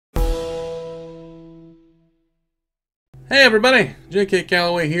Hey everybody, JK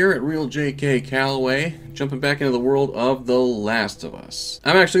Calloway here at Real JK Calloway, jumping back into the world of The Last of Us.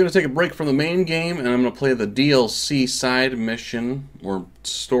 I'm actually going to take a break from the main game and I'm going to play the DLC side mission, or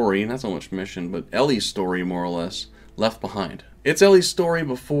story, not so much mission, but Ellie's story more or less, Left Behind. It's Ellie's story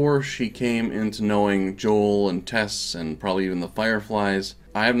before she came into knowing Joel and Tess and probably even the Fireflies.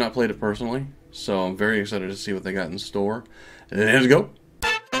 I have not played it personally, so I'm very excited to see what they got in store. Let's go!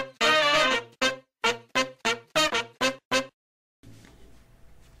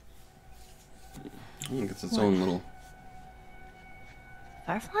 It gets its own little...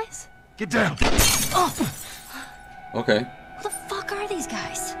 Fireflies? Get down! Oh! Okay. Who the fuck are these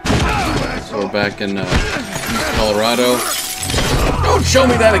guys? So we're back in East Colorado. Don't show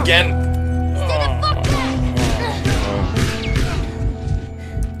me that again! Stay the fuck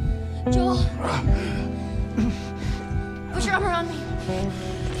back! Joel! Put your arm around me.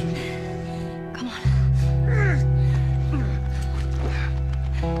 Come on.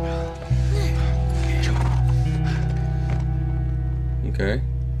 Okay.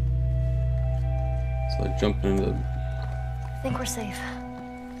 So I jump into the I think we're safe.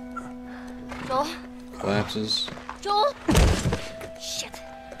 Joel? collapses. Joel? Shit.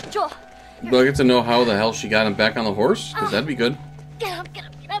 Joel! Do I get to know how the hell she got him back on the horse? Because that'd be good. Get up, get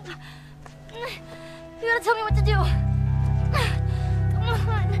up, get up. You gotta tell me what to do. Come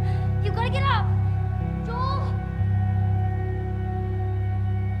on. You gotta get up. Joel?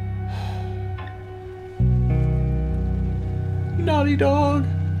 Naughty dog.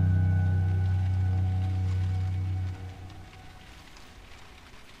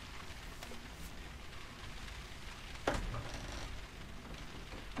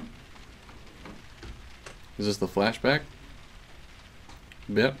 Is this the flashback?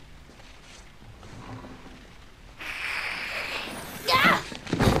 Yep. Yeah!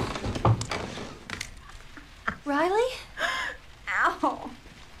 Riley? Ow.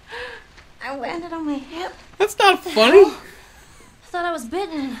 I landed on my hip. That's not funny. I thought I was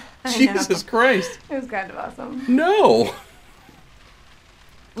bitten. Jesus Christ. It was kind of awesome. No.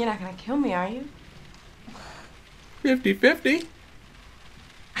 You're not gonna kill me, are you? 50-50.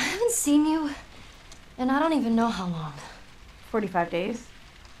 I haven't seen you, and I don't even know how long. 45 days.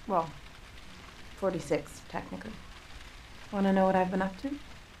 Well, 46, technically. Wanna know what I've been up to?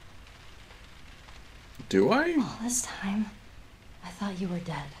 Do I? All this time, I thought you were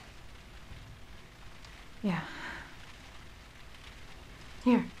dead. Yeah.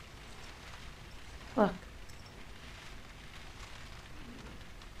 Here. Look.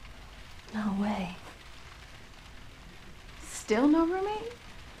 No way. Still no roommate?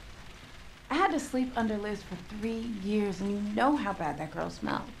 I had to sleep under Liz for 3 years, and you know how bad that girl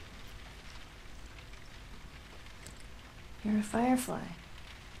smelled. You're a firefly.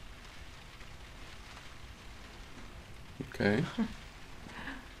 Okay.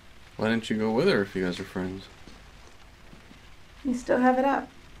 Why didn't you go with her if you guys are friends? You still have it up.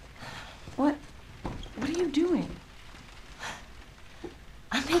 What are you doing?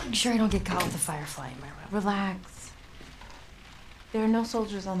 I'm making sure I don't get caught with a firefly in my room. Relax. There are no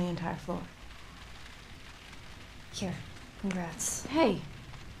soldiers on the entire floor. Here, congrats. Hey.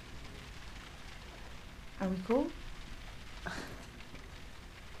 Are we cool?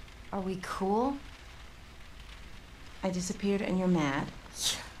 Are we cool? I disappeared and you're mad.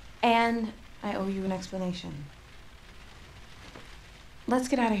 And I owe you an explanation. Let's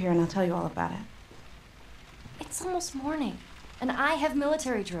get out of here and I'll tell you all about it. It's almost morning, and I have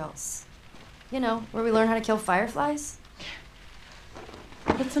military drills. You know, where we learn how to kill fireflies.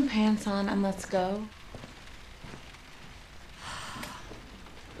 Put some pants on and let's go.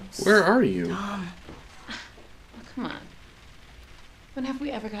 Where are you? Dumb. Oh, come on. When have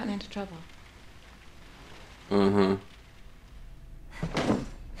we ever gotten into trouble? Uh-huh.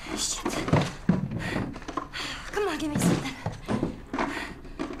 Shit. Come on, give me something.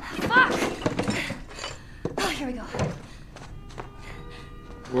 Fuck! Oh, here we go.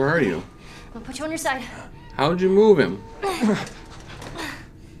 Where are you? I'll put you on your side. How'd you move him?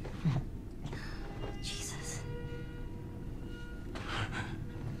 Jesus.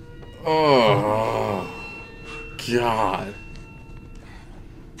 Oh, God.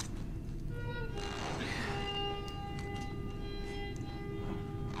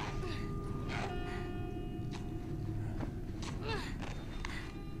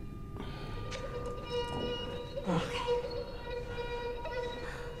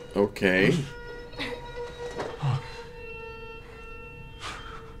 Okay. I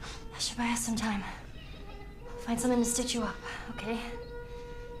should buy us some time. Find something to stitch you up, okay?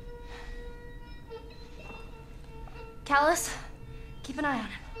 Callus, keep an eye on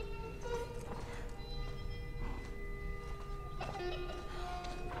him.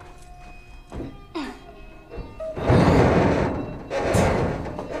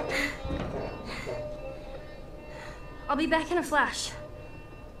 back in a flash.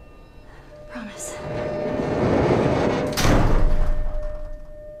 Promise.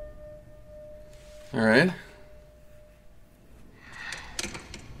 All right.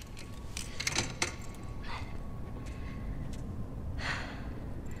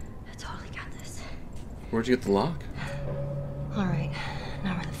 I totally got this. Where'd you get the lock? All right.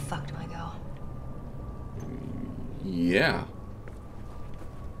 Now where the fuck do I go? Yeah.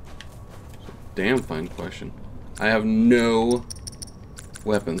 Damn fine question. I have no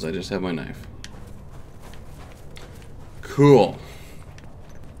weapons. I just have my knife. Cool.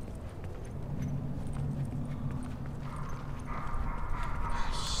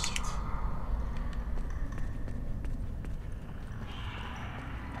 Shit.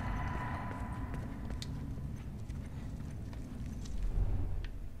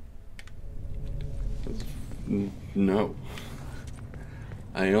 No.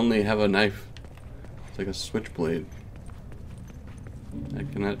 I only have a knife. It's like a switchblade. I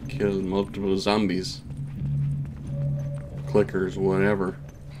cannot kill multiple zombies. Clickers, whatever.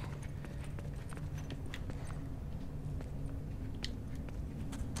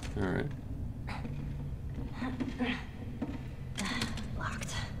 Alright.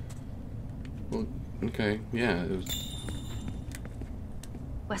 Locked. Well, okay, yeah, it was...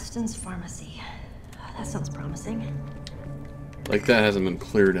 Weston's Pharmacy. That sounds promising. Like, that hasn't been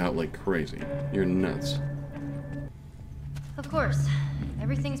cleared out like crazy. You're nuts. Of course.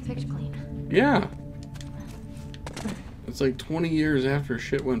 Everything's picked clean. Yeah. It's like 20 years after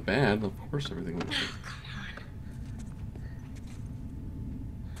shit went bad. Of course everything went bad. Come on.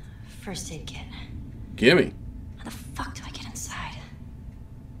 First aid kit. Gimme. How the fuck do I get inside?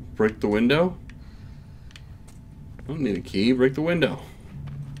 Break the window? I don't need a key. Break the window.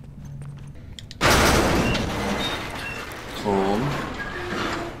 Calm.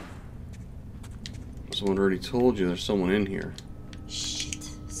 Someone already told you there's someone in here. Shit.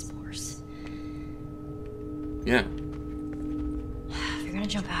 Spores. Yeah. If you're gonna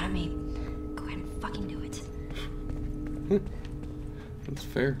jump out at me, go ahead and fucking do it. That's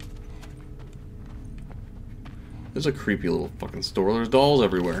fair. There's a creepy little fucking store. There's dolls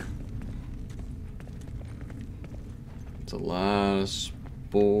everywhere. It's a lot of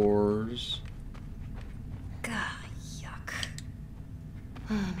spores. God, yuck.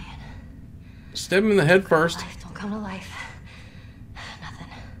 Oh, man. Stab him in the head first. Life don't come to life. Nothing.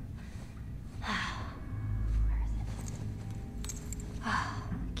 Where is it? Ah,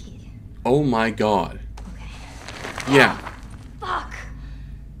 key. Oh my god. Okay. Yeah. Fuck.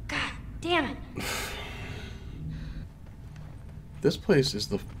 God damn it. This place is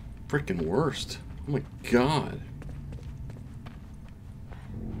the freaking worst. Oh my god.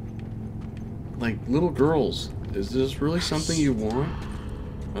 Like, little girls. Is this really something you want?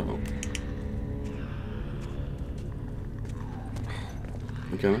 Uh-oh.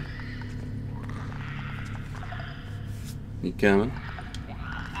 You coming? You coming?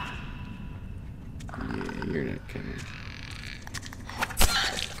 Yeah, you're not coming.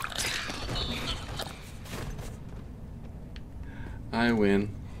 I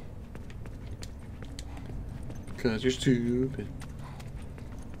win. 'Cause you're stupid.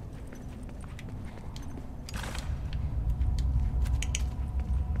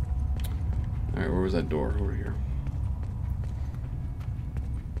 Alright, where was that door? Over here.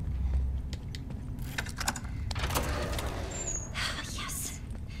 Yes.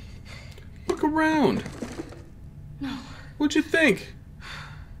 Look around. No. What'd you think?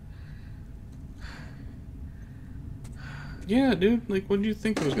 Yeah, dude. Like, what did you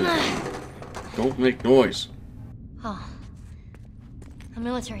think it was gonna be? Don't make noise. Oh. A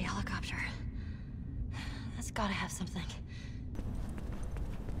military helicopter. That's gotta have something.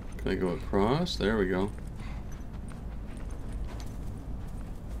 Can I go across? There we go.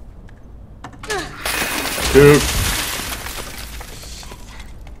 Dude.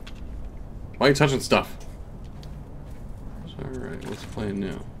 Why are you touching stuff? Alright, what's the plan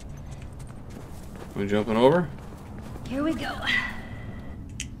now? Am I jumping over? Here we go.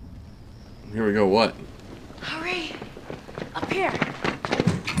 Here we go, what? Hurry! Up here!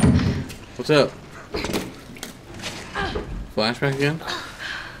 What's up? Flashback again?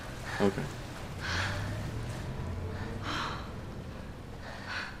 Okay.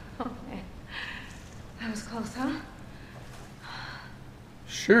 Okay. That was close, huh?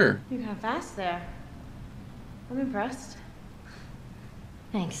 Sure. You got fast there. I'm impressed.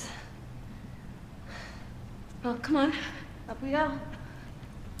 Thanks. Well, come on. Up we go.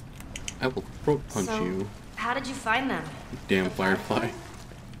 I will throat punch you, How did you find them? you damn firefly.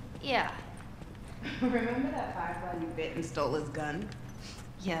 Yeah. Remember that firefly you bit and stole his gun?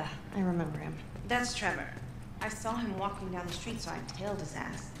 Yeah, I remember him. That's Trevor. I saw him walking down the street, so I tailed his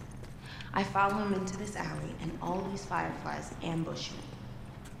ass. I follow him into this alley, and all these fireflies ambush me.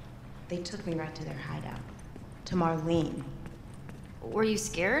 They took me right to their hideout. To Marlene. Were you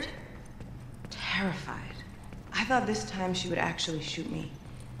scared? Terrified. I thought this time she would actually shoot me.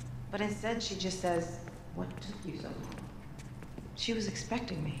 But instead, she just says, "What took you so long?" She was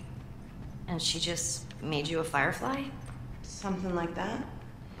expecting me. And she just made you a firefly? Something like that.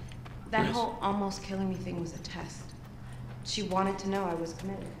 That whole almost killing me thing was a test. She wanted to know I was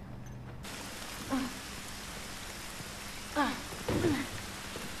committed.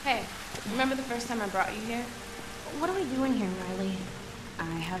 Hey, remember the first time I brought you here? What are we doing here, Riley? I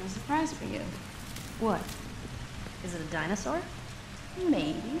have a surprise for you. What? Is it a dinosaur?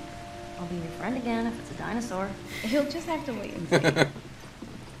 Maybe. I'll be your friend again if it's a dinosaur. He'll just have to wait and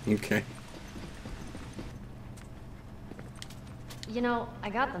see. Okay. You know, I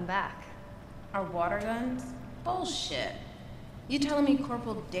got them back. Our water guns? Bullshit. You telling me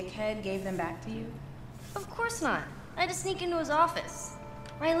Corporal Dickhead gave them back to you? Of course not. I had to sneak into his office.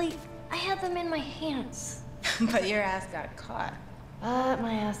 Riley, I had them in my hands. But your ass got caught. But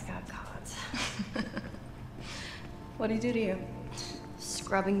my ass got caught. What'd he do to you?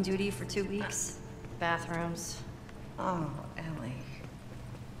 Scrubbing duty for 2 weeks. Bathrooms. Oh, Ellie.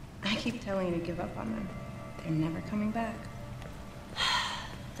 I keep telling you to give up on them. They're never coming back.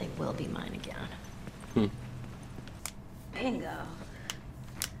 They will be mine again. Hmm. Bingo.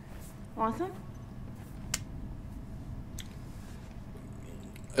 Want some?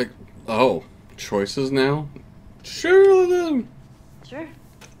 Oh, choices now? Sure then. Sure.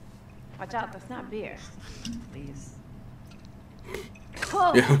 Watch out, that's not beer. Please.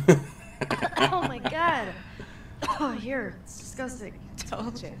 Whoa! Yeah. Oh my god. Oh, here. It's disgusting.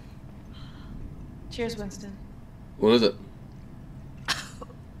 Told you. Cheers, Winston. What is it?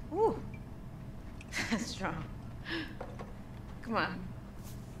 Ooh. That's strong. Come on.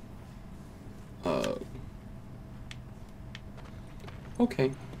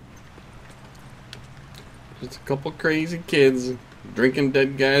 Okay. Just a couple crazy kids drinking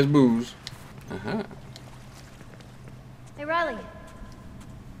dead guys' booze. Uh-huh. Hey, Riley.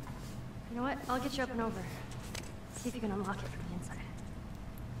 You know what? I'll get you up and over. See if you can unlock it from the inside.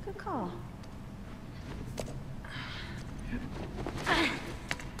 Good call.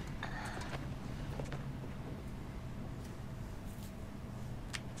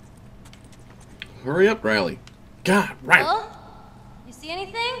 Hurry up, Riley. God, Riley. Hello? You see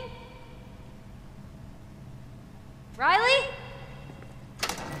anything? Riley?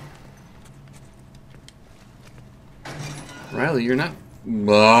 Riley, you're not...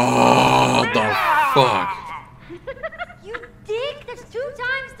 Oh, the fuck? You dick! That's 2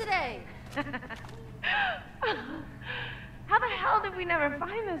 times today! How the hell did we never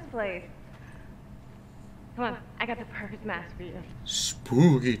find this place? Come on, I got the perfect mask for you.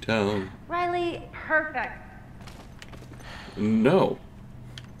 Spooky town. Riley, Perfect. No.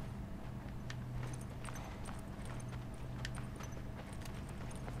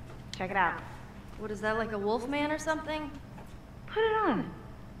 Check it out. what is that, like a wolf man or something? Put it on.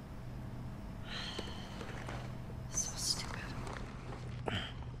 So stupid.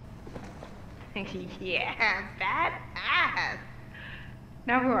 Yeah, badass.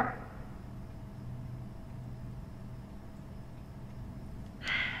 Now roar.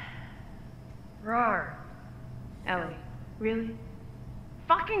 Roar. Ellie, really?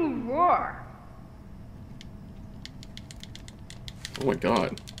 Fucking roar. Oh my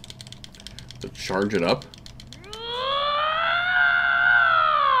god. To charge it up?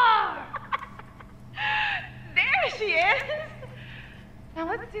 There she is. Now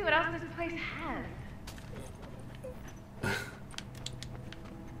let's see what else this place has.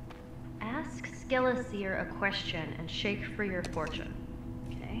 Ask Skeleseer a question and shake for your fortune.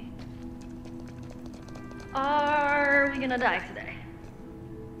 Okay? Are we gonna die today?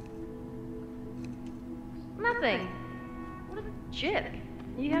 Nothing. What a chick.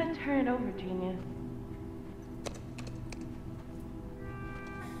 You gotta turn it over, genius.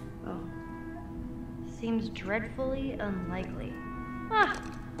 Oh. Seems dreadfully unlikely. Ah!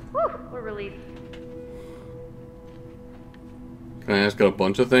 Whew! What a relief. Can I ask a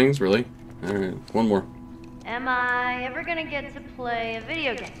bunch of things? Really? Alright, one more. Am I ever gonna get to play a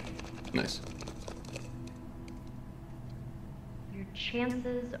video game? Nice. Your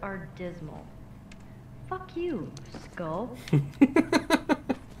chances are dismal. Fuck you, Skull.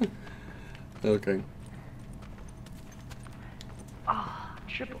 Okay. Oh,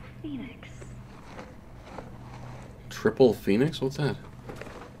 triple phoenix. Triple Phoenix? What's that?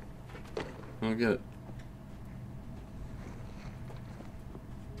 I don't get it.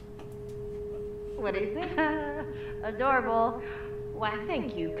 What do you think? Adorable. Why,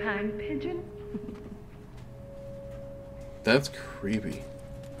 thank you, kind pigeon. That's creepy.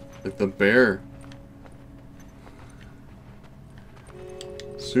 Like the bear.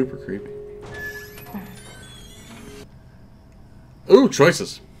 Super creepy. Ooh,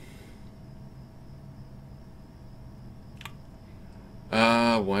 choices.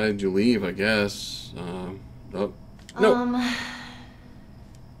 Why did you leave, I guess? Oh. No.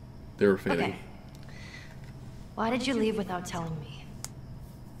 They were fading. Okay. Why did you leave without telling me?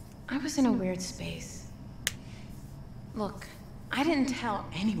 I was in a weird space. Look, I didn't tell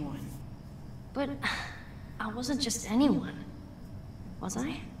anyone. But I wasn't just anyone. Was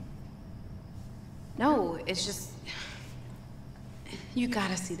I? No, it's just... You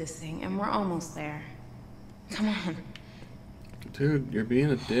gotta see this thing, and we're almost there. Come on. Dude, you're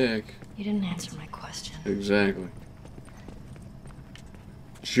being a dick. You didn't answer my question. Exactly.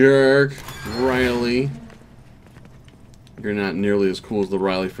 Jerk. Riley. You're not nearly as cool as the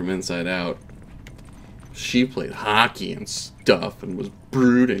Riley from Inside Out. She played hockey and stuff and was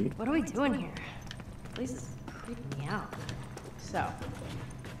brooding. What are we doing here? This is creeping me out. So,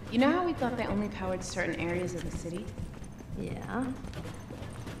 you know how we thought they only powered certain areas of the city? Yeah.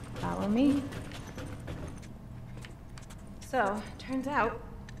 Follow me. So, turns out,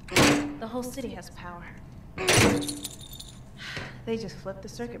 the whole city has power. They just flip the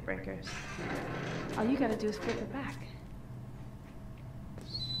circuit breakers. All you gotta do is flip it back.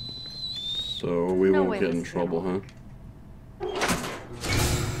 So we No won't way get in that's trouble, huh?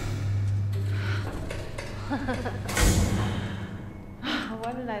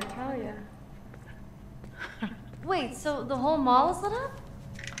 What did I tell you? Wait, so the whole mall is lit up?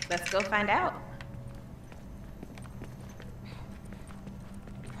 Let's go find out.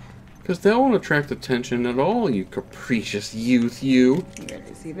 Because that won't attract attention at all, you capricious youth, you. You ready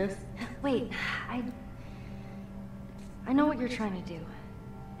to see this? Wait, I know what you're trying to do.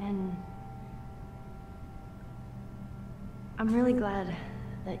 And I'm really glad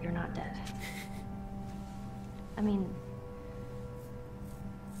that you're not dead. I mean,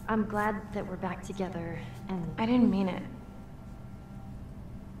 I'm glad that we're back together and I didn't mean it.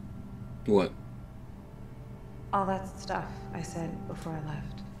 What? All that stuff I said before I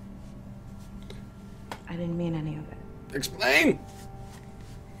left. I didn't mean any of it. Explain!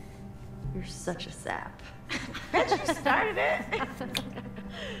 you're such a sap. Bet you started it.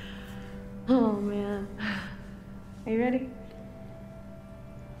 Oh man. Are you ready?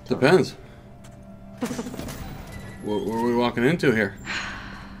 Depends. What are we walking into here?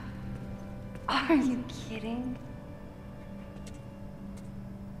 Are you kidding?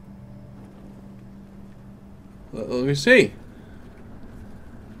 Let me see.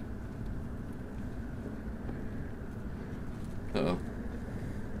 Uh-oh.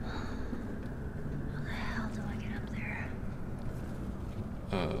 How the hell do I get up there?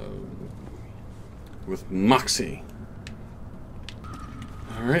 With Moxie.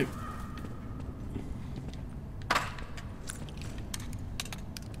 Alright.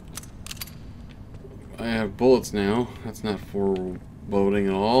 I have bullets now. That's not foreboding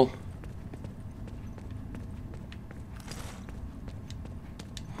at all.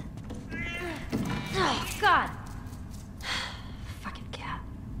 Oh, God! Fucking cat.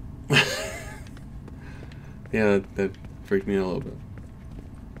 Yeah, that freaked me out a little bit.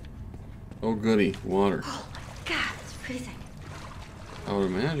 Oh goody, water. Oh my God, it's freezing. I would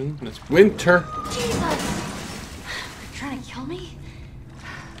imagine. It's winter. Jesus! You're trying to kill me?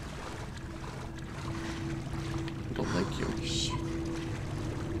 I don't like you. Shit.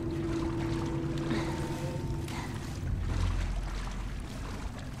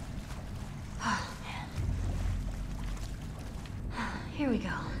 Oh, man. Here we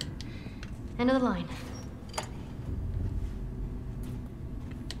go. End of the line.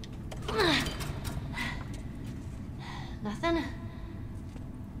 Nothing?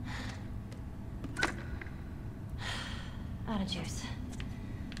 Out of juice.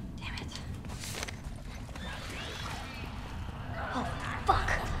 Damn it. Oh, fuck.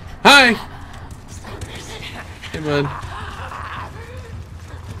 Hi! Snipers. Hey, bud.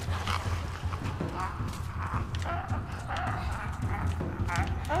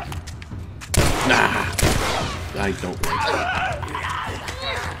 Nah! I don't like that.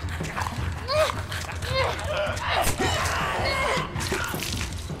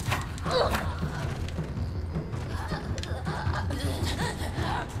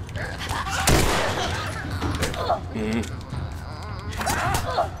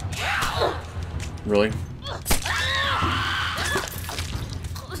 Really?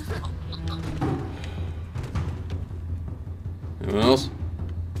 Anyone else?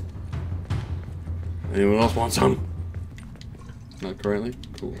 Anyone else want some? currently?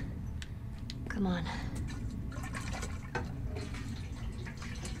 Cool. Come on.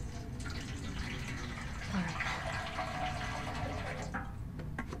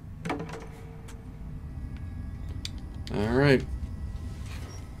 All right.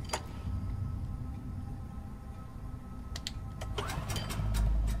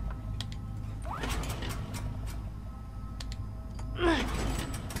 All right.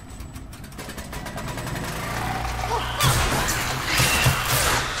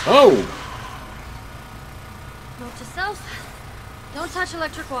 Oh! Note to self, don't touch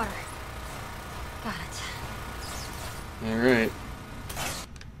electric water. Got it. All right.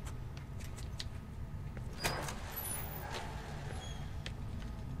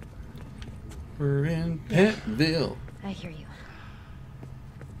 We're in Petville. I hear you.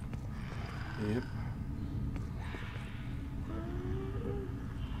 Yep.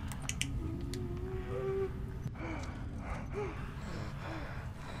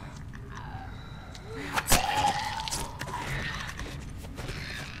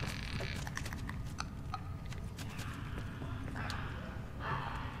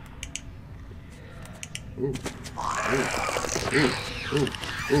 Ooh. Ooh. Ooh. Ooh.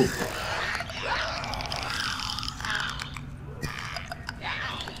 Ooh.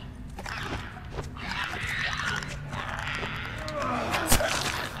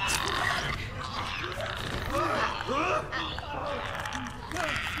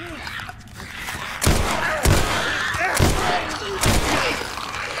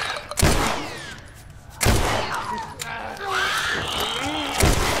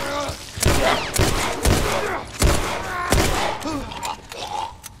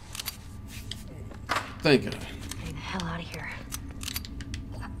 Thank God. Getting the hell out of here.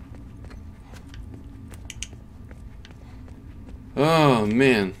 Oh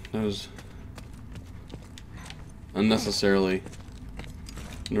man, that was unnecessarily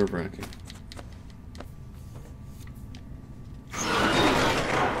nerve-wracking.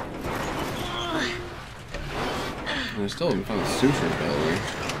 I still haven't found sutures, by the way.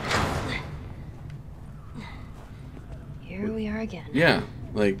 Here we are again. Yeah,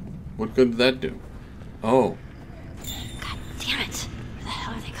 like, what good did that do? Oh. God damn it! Where the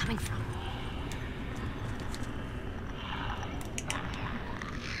hell are they coming from?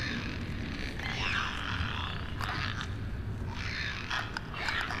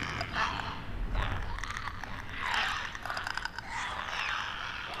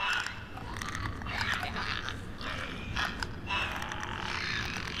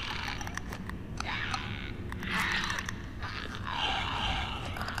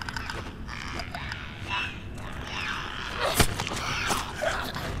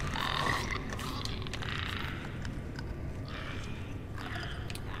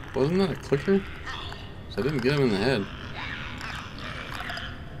 Wasn't that a clicker? So I didn't get him in the head.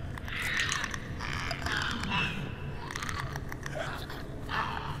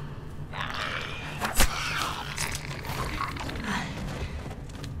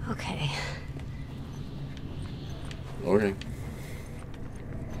 Okay. Okay.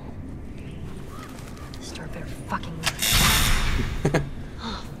 This door better fucking move.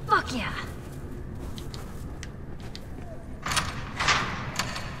 Oh, fuck yeah!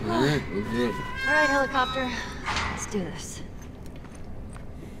 Alright, we're good. Alright, helicopter. Let's do this.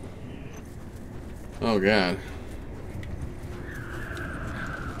 Oh god.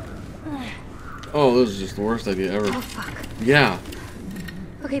 Oh, this is just the worst idea ever. Oh, fuck. Yeah.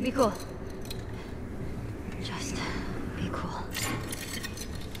 Okay, be cool. Just be cool.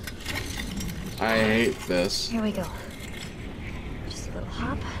 I hate this. Here we go. Just a little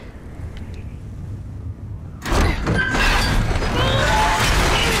hop.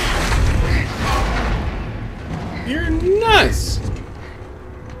 You're nuts!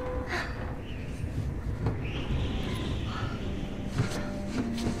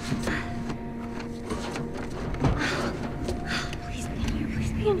 Please be in here,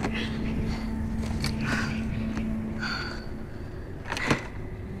 please be in here.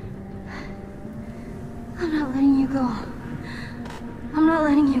 I'm not letting you go. I'm not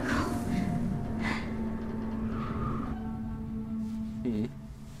letting you go.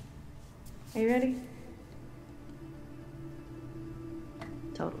 Are you ready?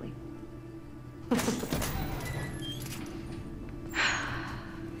 Totally.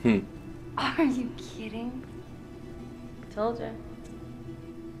 Are you kidding? Told you.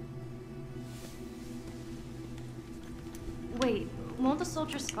 Wait, won't the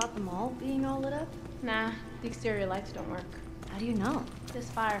soldiers spot them all being all lit up? Nah, the exterior lights don't work. How do you know? This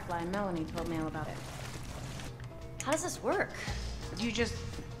firefly, Melanie, told me all about it. How does this work? You just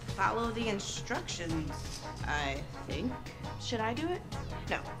follow the instructions, I think. Should I do it?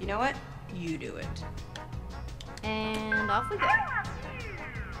 No, you know what? You do it. And off we go.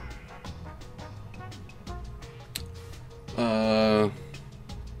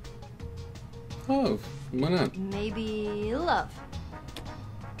 Love. Why not? Maybe love.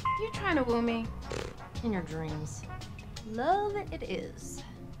 You trying to woo me? In your dreams. Love it is.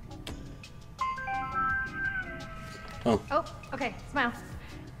 Oh. Oh, okay, smile.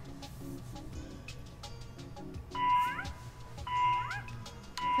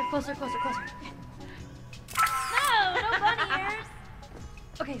 Get closer, closer, closer. No, no bunny ears.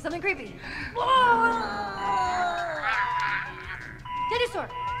 Okay, something creepy. Whoa! Dinosaur.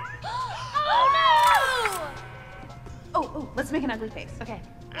 Oh no! Oh, let's make an ugly face. Okay.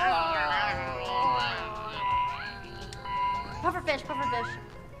 Pufferfish, pufferfish.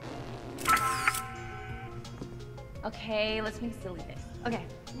 Okay, let's make a silly face. Okay.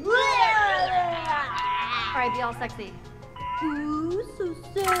 All right, be all sexy. Ooh, so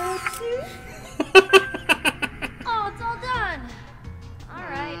sexy. Oh, it's all done. All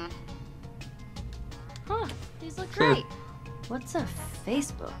right. Huh, these look Sure. great. What's a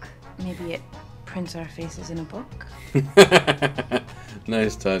Facebook? Maybe it prints our faces in a book?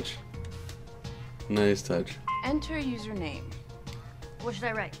 Nice touch. Nice touch. Enter username. What should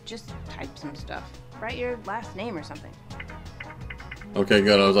I write? Just type some stuff. Write your last name or something. Okay,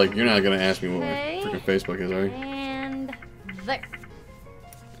 good. I was like, you're not gonna ask me what Okay. my freaking Facebook is, are you? And there.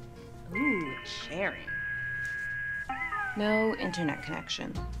 Ooh, sharing. No internet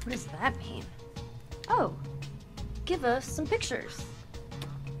connection. What does that mean? Oh, give us some pictures.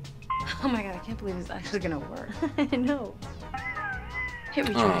 Oh my god, I can't believe it's actually gonna work. I know. Hit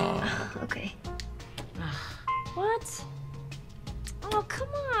retry. Aw. Okay. What? Oh, come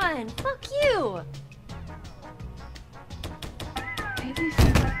on. Fuck you. Maybe if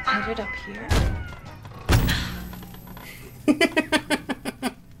you put it up here.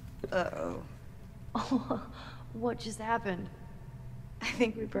 Uh-oh. Oh, what just happened? I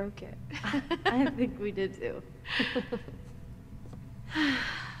think we broke it. I think we did too.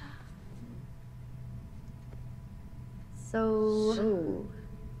 So,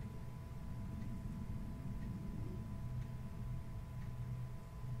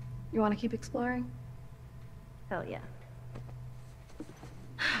 You want to keep exploring? hell yeah.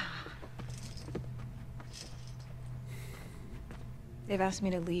 They've asked me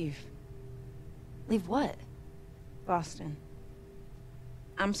to leave Leave what? Boston.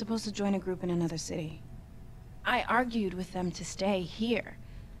 I'm supposed to join a group in another city. I argued with them to stay here.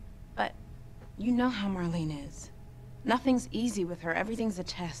 But you know how Marlene is. Nothing's easy with her. Everything's a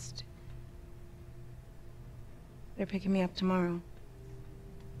test. They're picking me up tomorrow.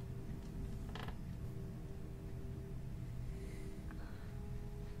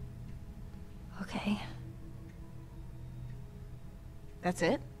 Okay. That's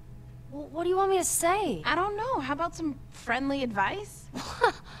it? Well, what do you want me to say? I don't know. How about some friendly advice?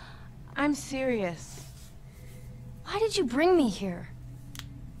 I'm serious. Why did you bring me here?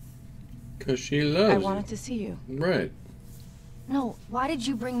 Because she loves I you. wanted to see you. Right. No, why did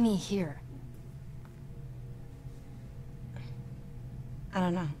you bring me here? I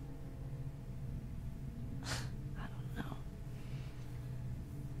don't know. I don't know.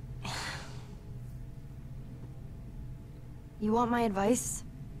 You want my advice?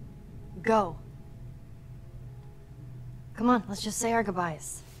 Go. Come on, let's just say our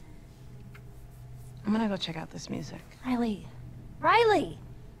goodbyes. I'm gonna go check out this music. Riley. Riley!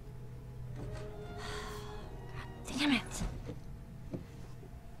 God damn it.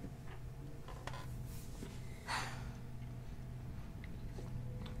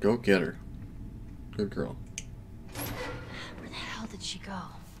 Go get her. Good girl. Where the hell did she go?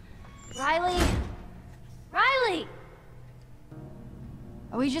 Riley! Riley!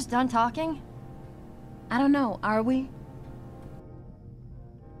 Are we just done talking? I don't know. Are we?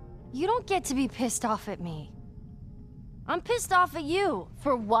 You don't get to be pissed off at me. I'm pissed off at you.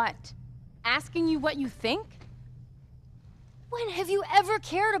 For what? Asking you what you think? When have you ever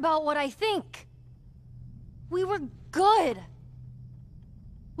cared about what I think? We were good.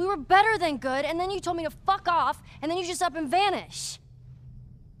 We were better than good, and then you told me to fuck off, and then you just up and vanish.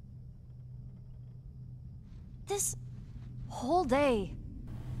 This whole day...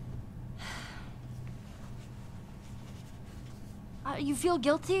 you feel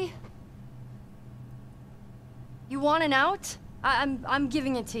guilty? You want an out? I'm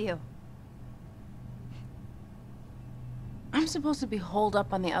giving it to you. I'm supposed to be holed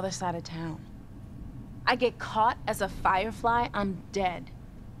up on the other side of town. I get caught as a firefly, I'm dead.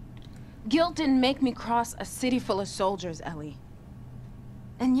 Guilt didn't make me cross a city full of soldiers, Ellie.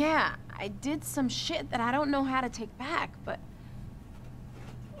 And yeah, I did some shit that I don't know how to take back, but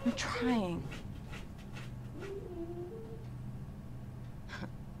I'm trying.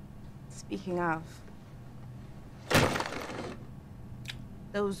 Speaking of,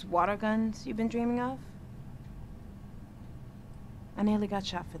 those water guns you've been dreaming of? I nearly got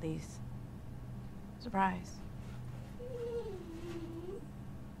shot for these. Surprise.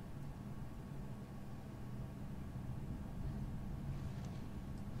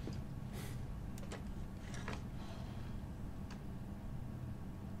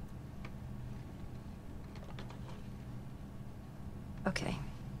 Okay.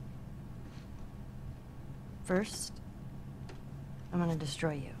 First, I'm gonna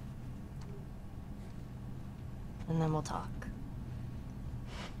destroy you. And then we'll talk.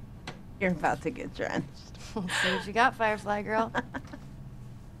 You're about to get drenched. See what you got, Firefly girl.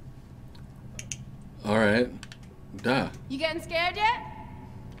 All right. Duh. You getting scared yet?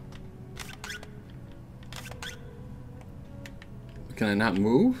 Can I not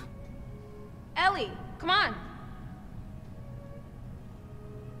move? Ellie, come on.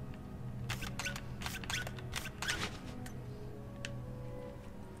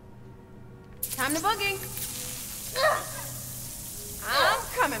 Time to boogie. I'm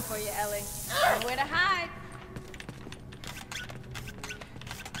coming for you, Ellie. Nowhere to hide.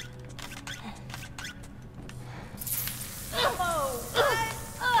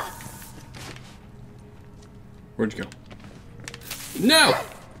 Where'd you go? No!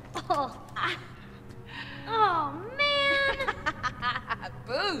 Oh, man!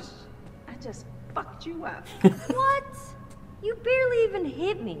 Boosh! I just fucked you up. What? You barely even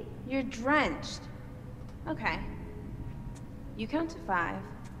hit me. You're drenched. Okay. You count to 5.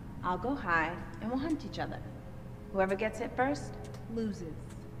 I'll go hide, and we'll hunt each other. Whoever gets hit first loses.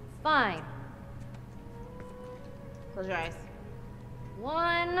 Fine. Close your eyes.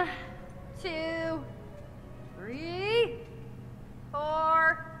 1, 2, 3,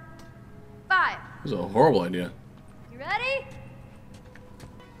 4, 5. This is a horrible idea. You ready?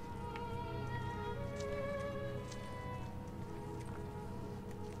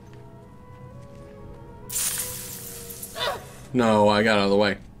 No, I got out of the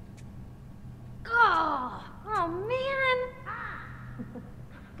way. Oh man.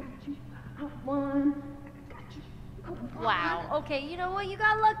 One. Wow. Okay, you know what? You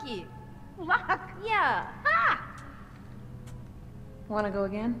got lucky. Luck. Yeah. Want to go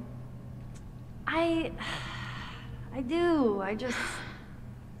again? I do. I just...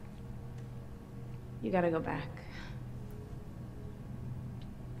 You gotta go back.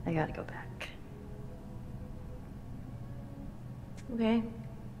 I gotta go back. Okay.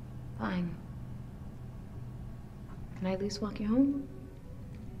 Fine. Can I at least walk you home?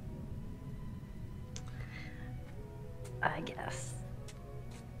 I guess.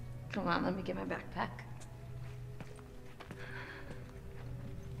 Come on, let me get my backpack.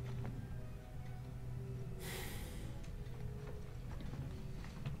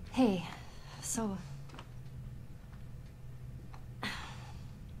 Hey, so...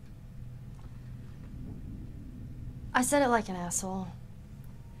 I said it like an asshole,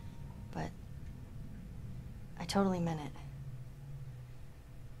 but I totally meant it.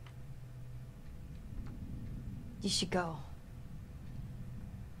 You should go.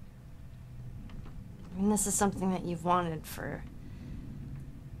 I mean, this is something that you've wanted for,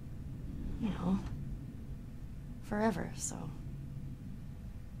 you know, forever, so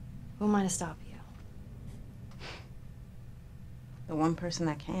who am I to stop you? The one person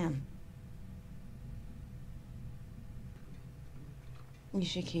that can. You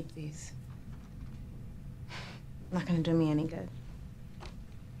should keep these. Not gonna do me any good.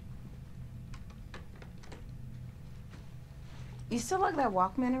 You still lug that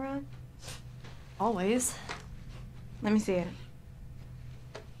Walkman around? Always. Let me see it.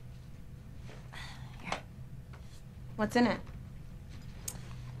 Here. What's in it?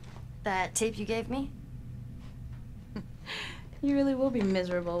 That tape you gave me? You really will be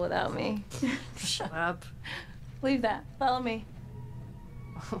miserable without me. Shut up. Leave that. Follow me.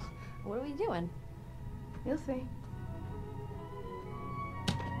 What are we doing? You'll see.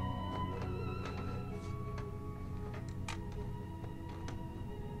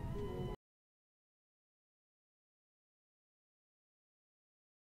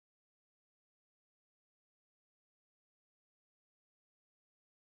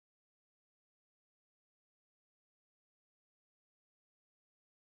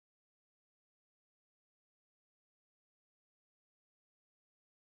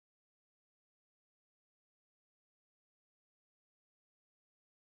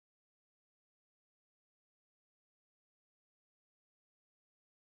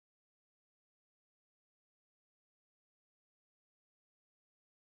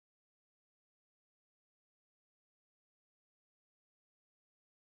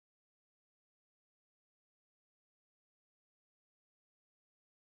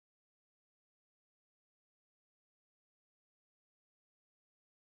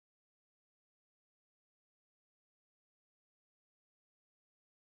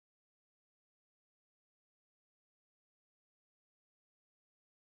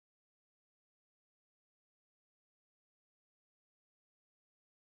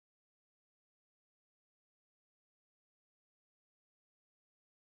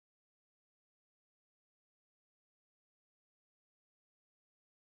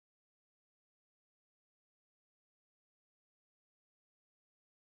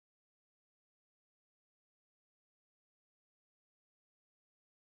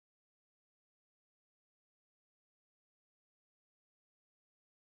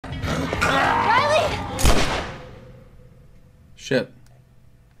 Shit.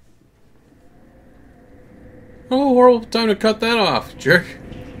 Oh, horrible time to cut that off, jerk.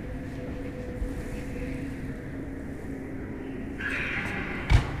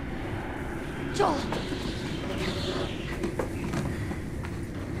 Joel!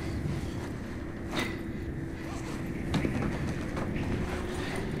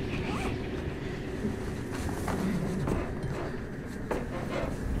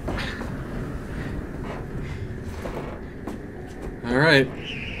 Alright.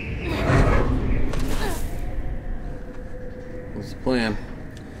 What's the plan?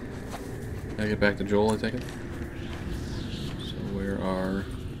 Gotta get back to Joel, I take it? So where are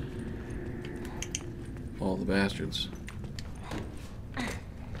all the bastards?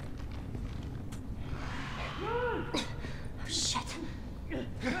 Oh, shit.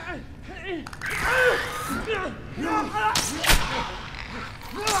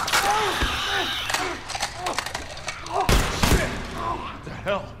 What the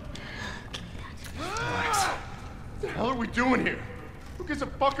hell? Relax. What the hell are we doing here? Who gives a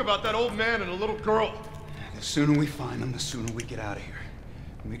fuck about that old man and a little girl? The sooner we find them, the sooner we get out of here.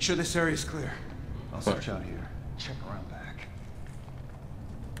 Make sure this area's clear. I'll search out here. Check around back.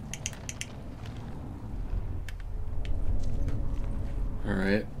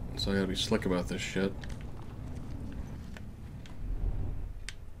 Alright, so I gotta be slick about this shit.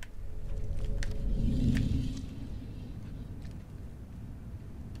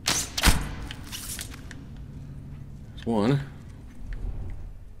 There's one.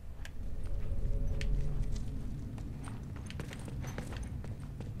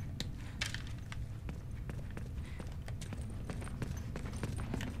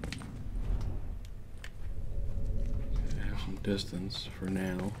 Distance for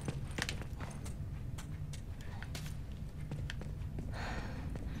now.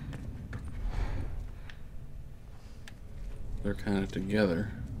 They're kind of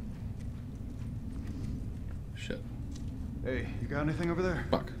together. Shit. Hey, you got anything over there?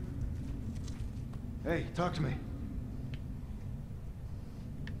 Fuck. Hey, talk to me.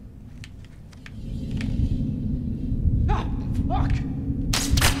 Ah, fuck!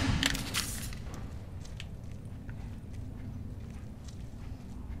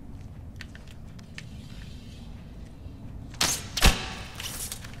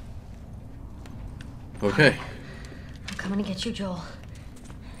 Okay. I'm coming to get you, Joel.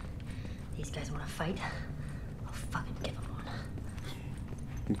 These guys want to fight? I'll fucking give them one.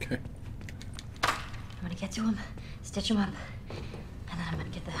 Okay. I'm gonna get to him, stitch him up, and then I'm gonna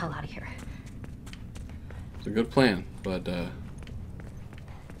get the hell out of here. It's a good plan, but am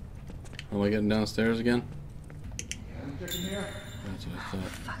I getting downstairs again? That's what I thought.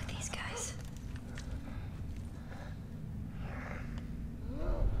 Fuck these guys.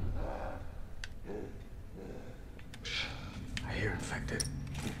 I hear infected.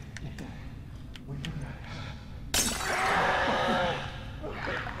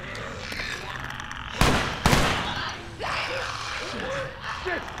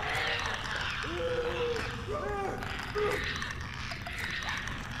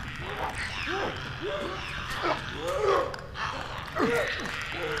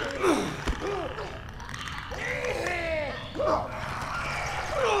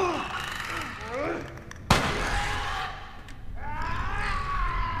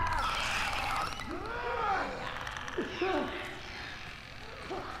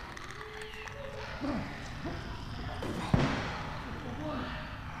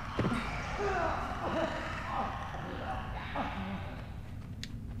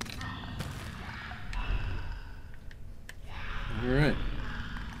 Alright.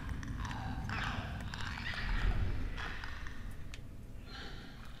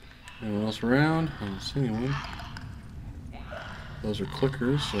 Anyone else around? I don't see anyone. Those are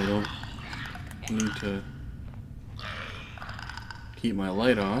clickers, so I don't need to keep my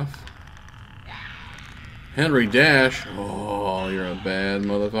light off. Henry Dash. Oh, you're a bad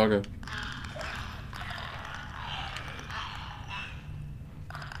motherfucker.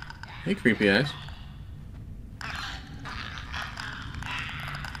 Hey, creepy eyes.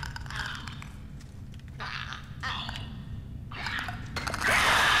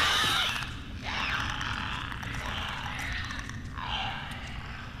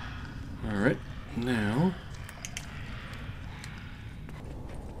 Alright, now...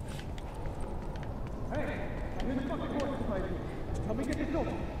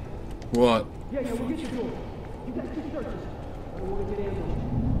 What? Yeah, we'll get you to him. You guys keep searching. I don't want to get ambushed.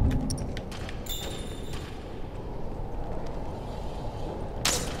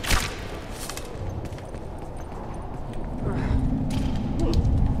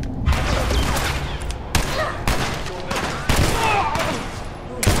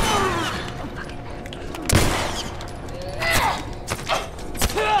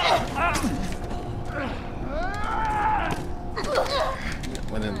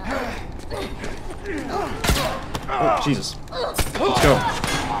 Jesus. Let's go.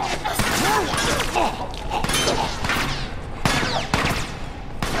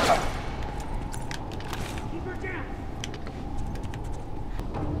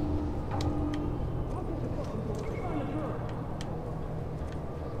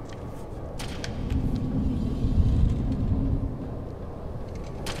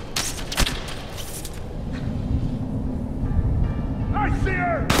 I see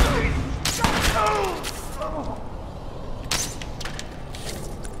her!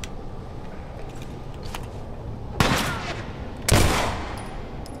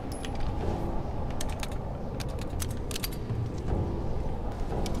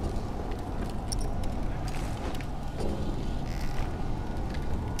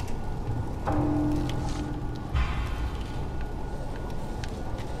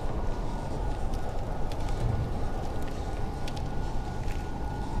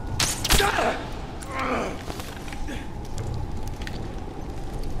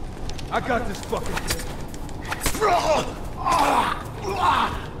 I got this fucking thing.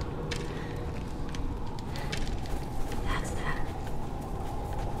 That's that.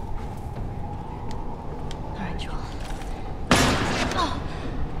 Alright, Joel. Oh,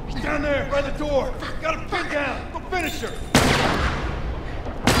 He's down there, by the door. Got him pinned down. Go finish her.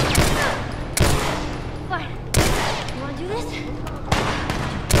 fine. You wanna do this?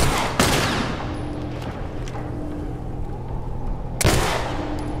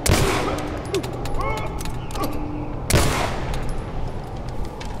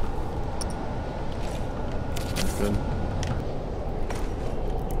 Good.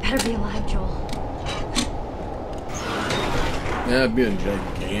 Better be alive, Joel. Yeah, it'd be a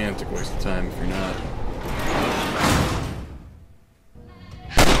gigantic waste of time if you're not.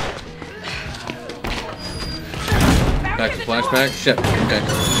 Back to flashback? Shit, okay.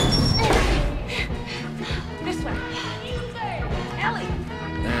 This way. Ellie!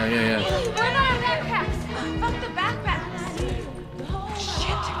 Yeah. What about our backpacks? Fuck the backpacks!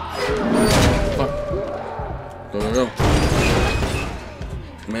 Shit! Fuck. Go.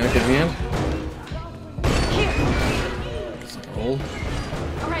 Mannequin hand? Here! It's like a hole.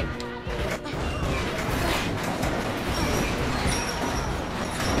 Alright.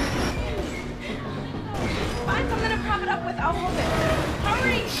 Find something to prop it up with. I'll hold it.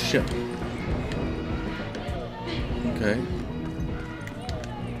 Hurry! Shit. Okay.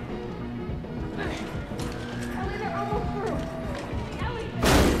 Ellie, they're almost through. Ellie!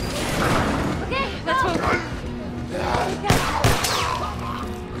 Okay, Let's go. move.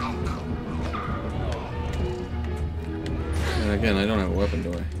 And again, I don't have a weapon,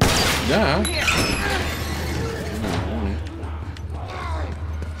 do I? Yeah.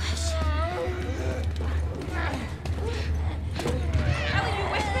 Ellie, you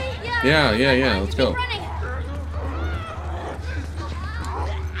with me? Yeah. Let's go. Keep running.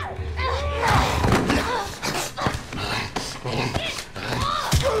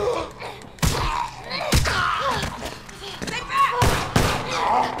 Stay back!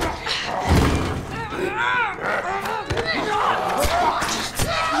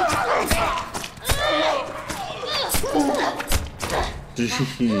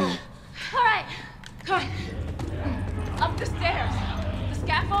 Jeez. All right. Come on. Up the stairs. The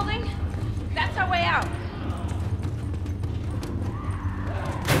scaffolding? That's our way out.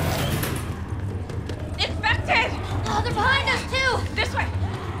 Infected! Oh, they're behind us too. This way.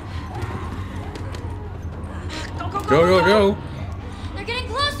 Go. They're getting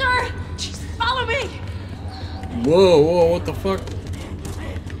closer. Jeez, follow me. Whoa, what the fuck?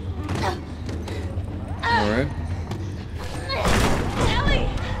 Alright. Ellie!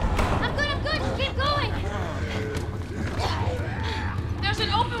 I'm good. Just keep going. There's an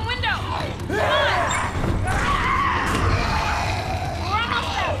open window. Come on. We're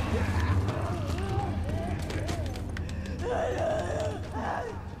almost there.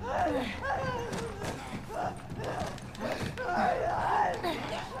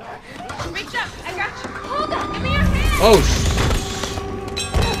 Reach up. I got you. Hold on. Give me your hand. Oh,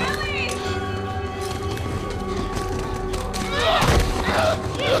 Ellie!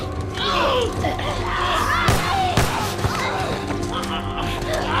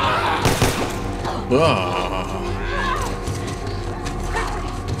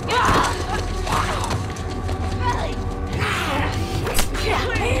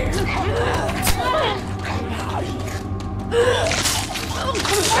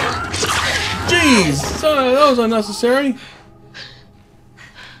 jeez! That was unnecessary.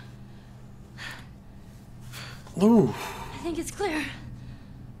 Ooh. I think it's clear.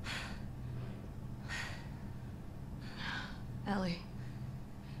 Ellie.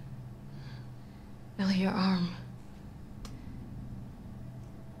 Ellie, your arm.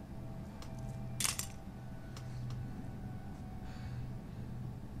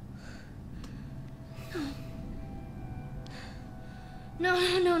 No,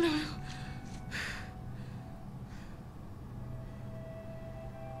 no, no, no, no.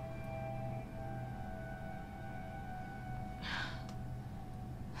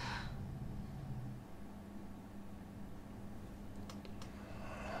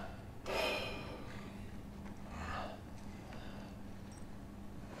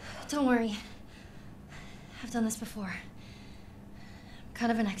 Don't worry. I've done this before. I'm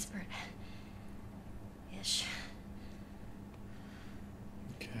kind of an expert. Ish.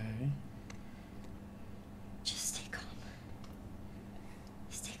 Okay. Just stay calm.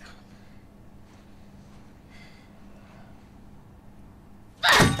 Stay calm.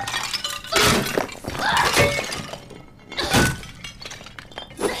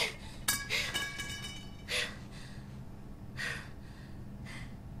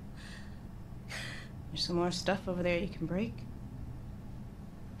 There's some more stuff over there you can break.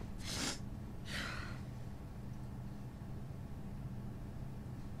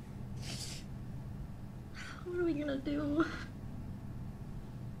 What are we gonna do?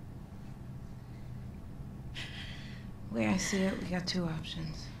 The way I see it, we got two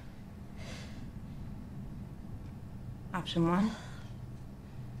options. Option one,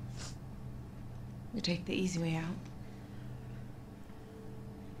 we take the easy way out.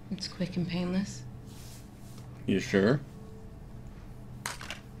 It's quick and painless. You sure?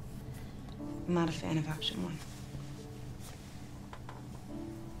 I'm not a fan of option one.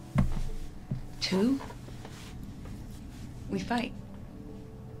 Two, we fight.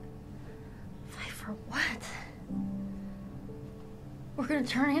 Fight for what? We're gonna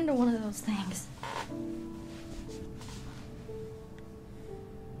turn into one of those things.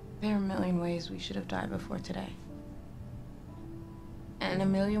 There are a million ways we should have died before today. And a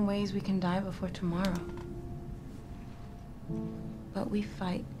million ways we can die before tomorrow. But we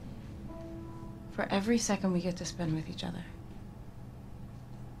fight for every second we get to spend with each other.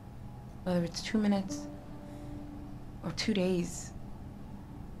 Whether it's 2 minutes or 2 days,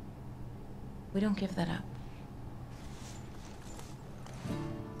 we don't give that up.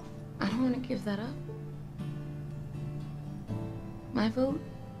 I don't want to give that up. My vote,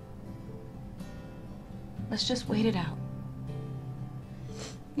 let's just wait it out.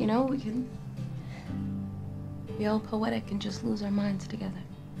 You know, we can be all poetic and just lose our minds together.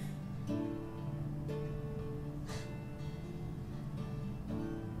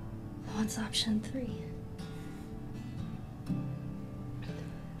 What's option 3?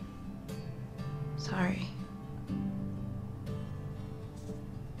 Sorry.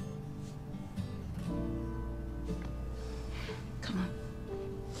 Come on.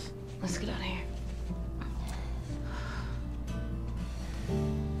 Let's get out of here.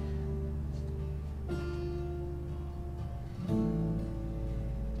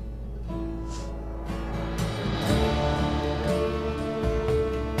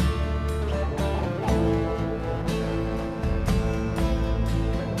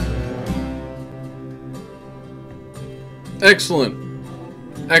 Excellent.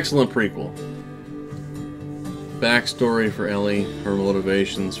 Excellent prequel. Backstory for Ellie, her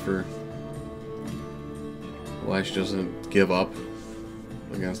motivations for why she doesn't give up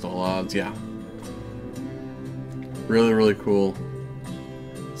against all odds. Yeah. Really, really cool.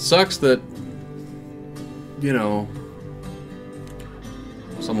 Sucks that, you know,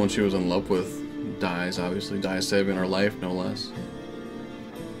 someone she was in love with dies, obviously. Dies saving her life, no less.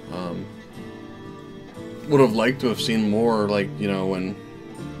 Would have liked to have seen more, like, you know, when,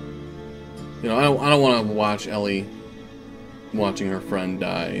 you know, I don't want to watch Ellie watching her friend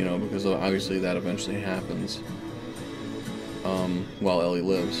die, you know, because obviously that eventually happens while Ellie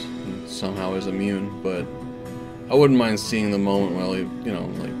lives and somehow is immune. But I wouldn't mind seeing the moment when Ellie, you know,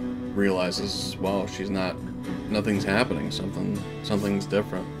 like, realizes, wow, she's not, nothing's happening, something's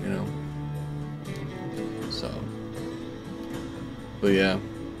different, you know. So, but yeah.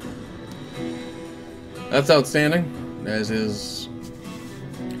 That's outstanding, as is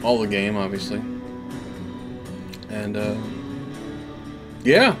all the game, obviously. And,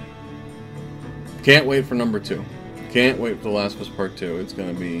 yeah. Can't wait for number 2. Can't wait for The Last of Us Part 2. It's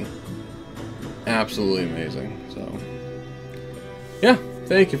going to be absolutely amazing. So, yeah.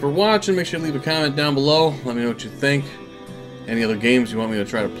 Thank you for watching. Make sure to leave a comment down below. Let me know what you think. Any other games you want me to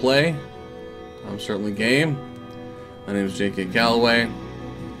try to play, I'm certainly game. My name is J.K. Calloway,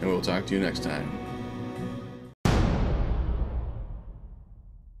 and we'll talk to you next time.